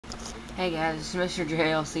Hey guys, it's Mr.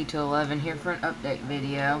 JLC211 here for an update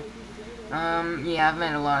video. Yeah, I've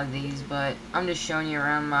made a lot of these, but I'm just showing you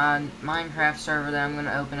around my Minecraft server that I'm going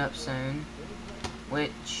to open up soon.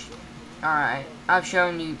 Which, alright, I've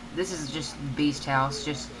shown you, this is just Beast House,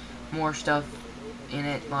 just more stuff in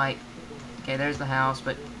it, like, okay, there's the house,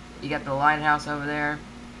 but you got the lighthouse over there.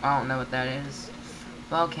 I don't know what that is.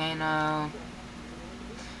 Volcano. I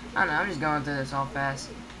don't know, I'm just going through this all fast.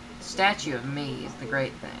 Statue of me is the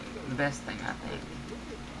great thing. The best thing, I think.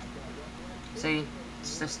 See?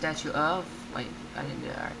 It's the statue of... Wait, I didn't do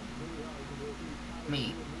that right.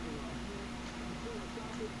 Me.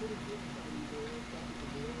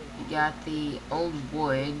 You got the old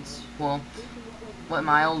woods. Well, what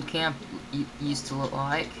my old camp used to look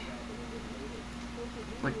like.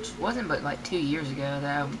 Which wasn't but like 2 years ago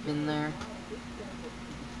that I've been there.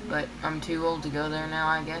 But I'm too old to go there now,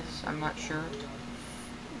 I guess. I'm not sure.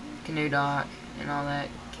 Canoe dock and all that.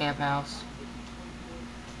 Camp house.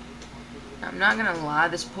 I'm not gonna lie,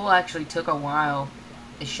 this pool actually took a while.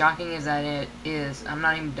 As shocking as that it is, I'm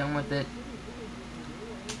not even done with it.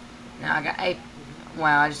 Now I got a...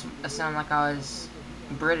 Wow, I sound like I was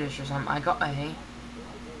British or something. I got a...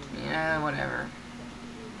 You know, whatever.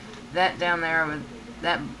 That down there, with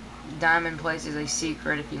that diamond place is a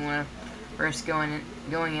secret if you want to risk going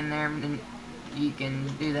in there. And you can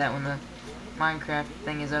do that when the Minecraft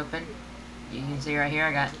thing is open. You can see right here,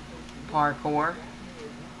 I got parkour.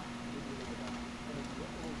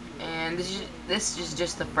 And this is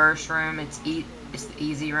just the first room. It's the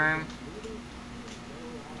easy room.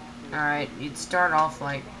 Alright, you'd start off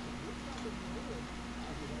like...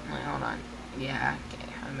 Wait, hold on. Yeah,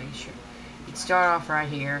 okay, I'll make sure. You'd start off right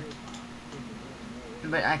here.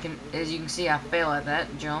 But as you can see, I fail at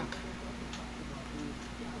that jump.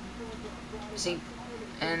 See?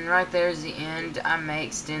 And right there is the end. I may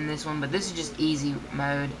extend this one, but this is just easy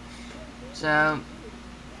mode. So,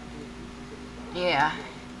 yeah.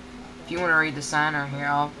 If you want to read the sign right here,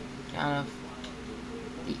 I'll kind of...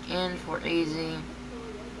 The end for easy.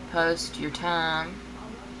 Post your time.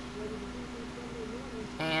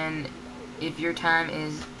 And if your time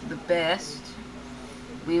is the best,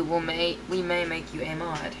 we may make you a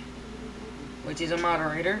mod. Which is a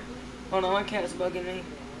moderator. Hold on, my cat's bugging me.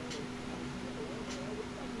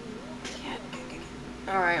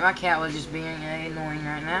 Alright, my cat was just being annoying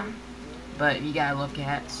right now. But you gotta love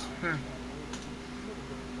cats.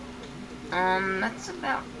 That's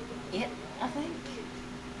about it, I think.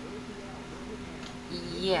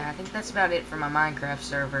 Yeah, I think that's about it for my Minecraft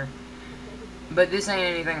server. But this ain't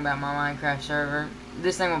anything about my Minecraft server.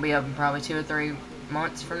 This thing will be open probably 2 or 3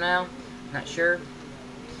 months from now. Not sure.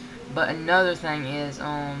 But another thing is,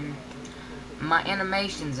 my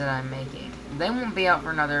animations that I'm making. They won't be out for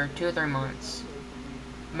another 2 or 3 months.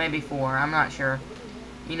 Maybe 4, I'm not sure.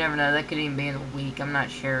 You never know, that could even be in a week, I'm not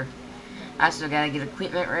sure. I still gotta get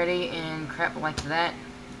equipment ready and crap like that.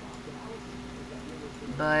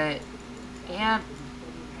 But, yeah.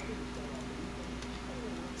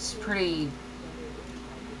 It's pretty...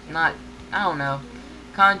 Not... I don't know.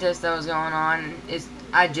 Contest that was going on,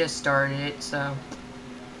 I just started it, so...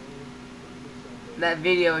 That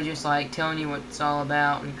video is just like telling you what it's all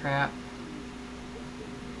about and crap.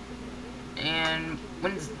 And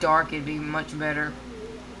when it's dark, it'd be much better.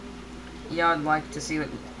 Y'all would like to see what...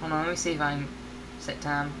 Hold on, let me see if I can set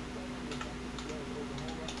time.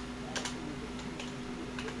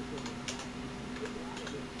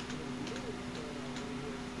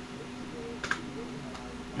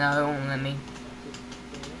 No, it won't let me.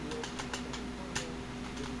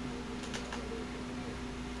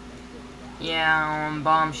 Yeah,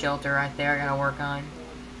 bomb shelter right there I gotta work on.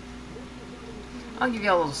 I'll give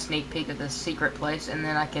you a little sneak peek of this secret place, and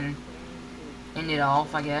then I can end it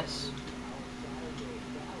off, I guess.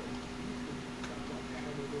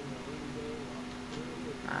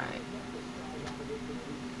 Alright.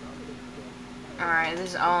 Alright,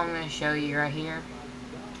 this is all I'm going to show you right here.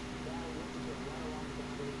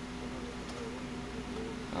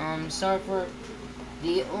 Sorry for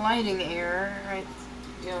the lighting error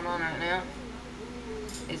going on right now.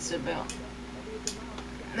 It's about...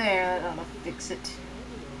 There, that'll fix it.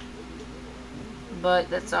 But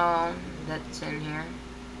that's all that's in here.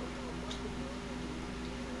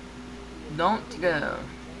 Don't go.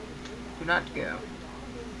 Do not go.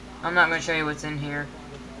 I'm not going to show you what's in here.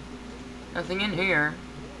 Nothing in here.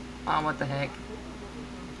 Oh, what the heck.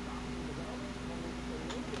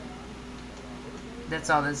 That's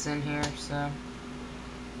all that's in here, so...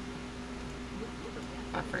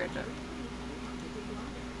 I forgot to...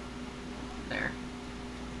 There.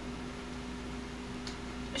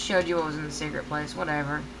 I showed you what was in the secret place,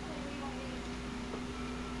 whatever.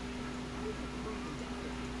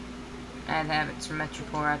 I had to have it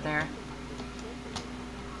symmetrical right there.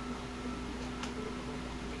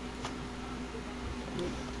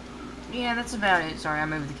 Yeah, that's about it. Sorry, I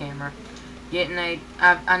moved the camera.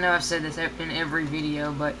 I know I've said this in every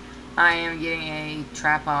video, but I am getting a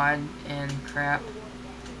tripod and crap.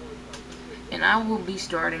 And I will be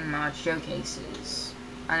starting mod showcases.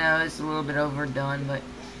 I know it's a little bit overdone, but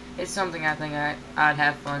it's something I think I'd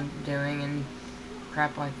have fun doing and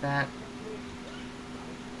crap like that.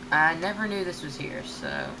 I never knew this was here,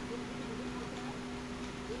 so...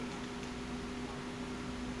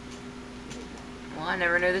 Well, I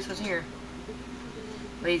never knew this was here.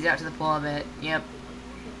 Leads out to the pool, I bet. Yep.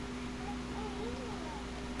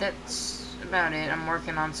 That's about it. I'm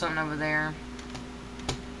working on something over there.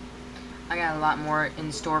 I got a lot more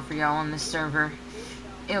in store for y'all on this server.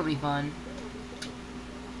 It'll be fun.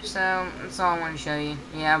 So, that's all I wanted to show you.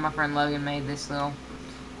 Yeah, my friend Logan made this little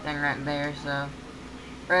thing right there, so...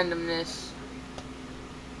 Randomness.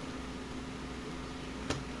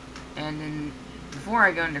 And then, before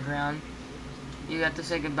I go underground, you got to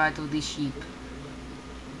say goodbye to these sheep.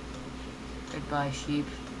 Goodbye, sheep.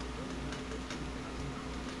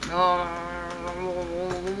 Oh,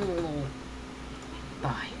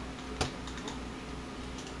 bye.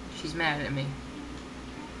 She's mad at me.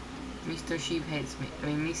 Mr. Sheep hates me. I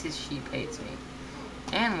mean, Mrs. Sheep hates me.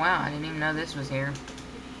 And wow, I didn't even know this was here.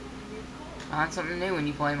 Find something new when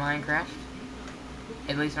you play Minecraft.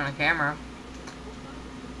 At least on a camera.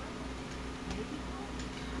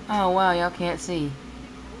 Oh wow, y'all can't see.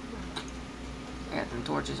 I got some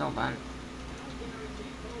torches, hold on.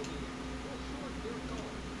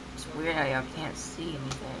 It's weird how y'all can't see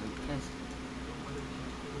anything because...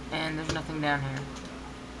 And there's nothing down here.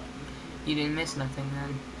 You didn't miss nothing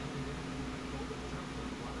then.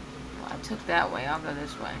 Well, I took that way, I'll go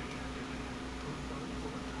this way.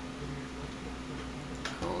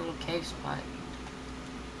 Cool little cave spot.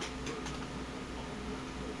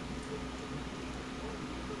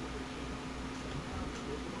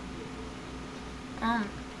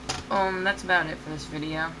 That's about it for this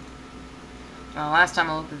video. Last time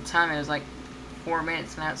I looked at the time, it was like 4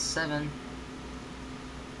 minutes, now it's 7.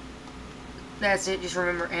 That's it. Just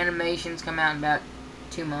remember, animations come out in about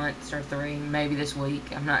 2 months or 3, maybe this week.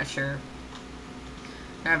 I'm not sure.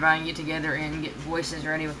 Everybody can get together and get voices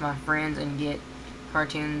ready with my friends and get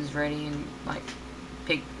cartoons ready and like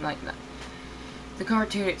pick like the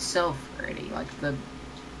cartoon itself ready, like the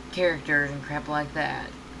characters and crap like that.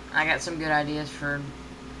 I got some good ideas for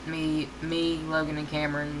me, Logan, and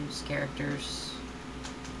Cameron's characters.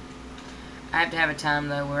 I have to have a time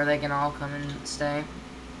though where they can all come and stay,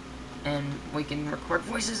 and we can record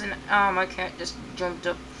voices. And oh, my cat just jumped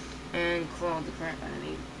up and clawed the crap out of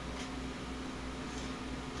me.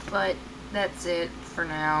 But that's it for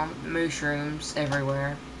now. Mushrooms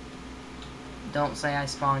everywhere. Don't say I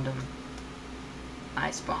spawned them. I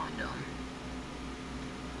spawned them.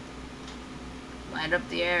 Light up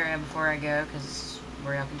the area before I go, because it's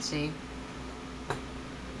where y'all can see.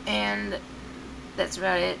 And that's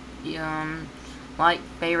about it. Like,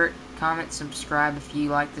 favorite, comment, subscribe if you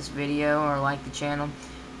like this video or like the channel.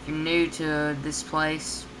 If you're new to this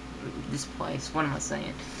place, what am I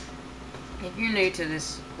saying? If you're new to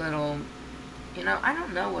this little, I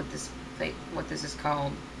don't know what this is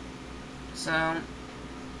called. So,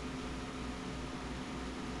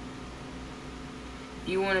 if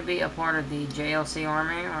you want to be a part of the JLC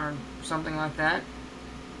army or something like that,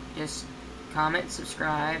 just comment,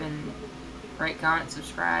 subscribe, and rate, comment,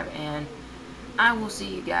 subscribe, and I will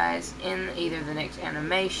see you guys in either the next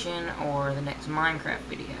animation or the next Minecraft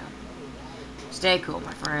video. Stay cool,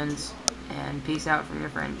 my friends, and peace out from your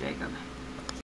friend Jacob.